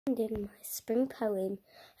Doing my spring poem.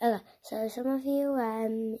 Okay, so some of you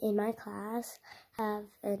in my class have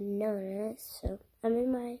known it, so I'm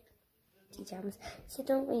in my pajamas, so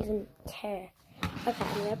don't even care. Okay,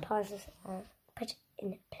 I'm gonna pause this and put it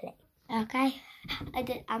in play. Okay,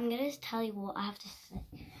 I'm gonna tell you what I have to say.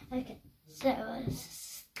 Okay, so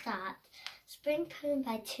start. Spring poem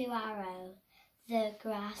by 2 Arrow. The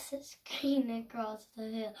grass is green across the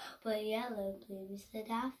hill, but yellow blooms the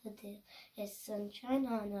daffodil. It's sunshine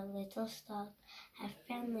on a little stalk, a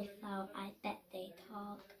friendly flower, I bet they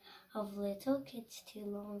talk. Of little kids too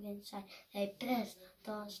long inside, they burst,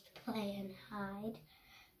 dodge, play and hide,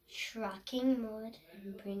 trucking mud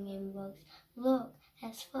and bringing bugs. Look,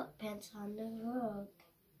 there's footprints on the rug.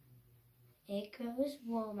 It grows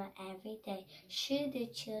warmer every day. Shoo the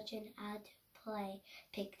children out to play.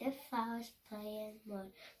 Pick the flowers, play in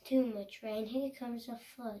mud. Too much rain, here comes a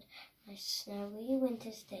flood. My snowy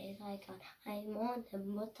winter's days are gone. I mourn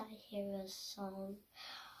them, but I hear a song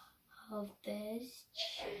of birds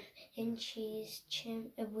in trees.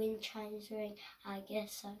 Wind chimes ring. I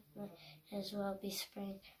guess I might as well be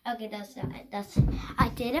spring. Okay, that's it. I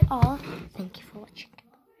did it all. Thank you for watching.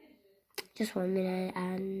 Just 1 minute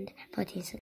and 14 seconds.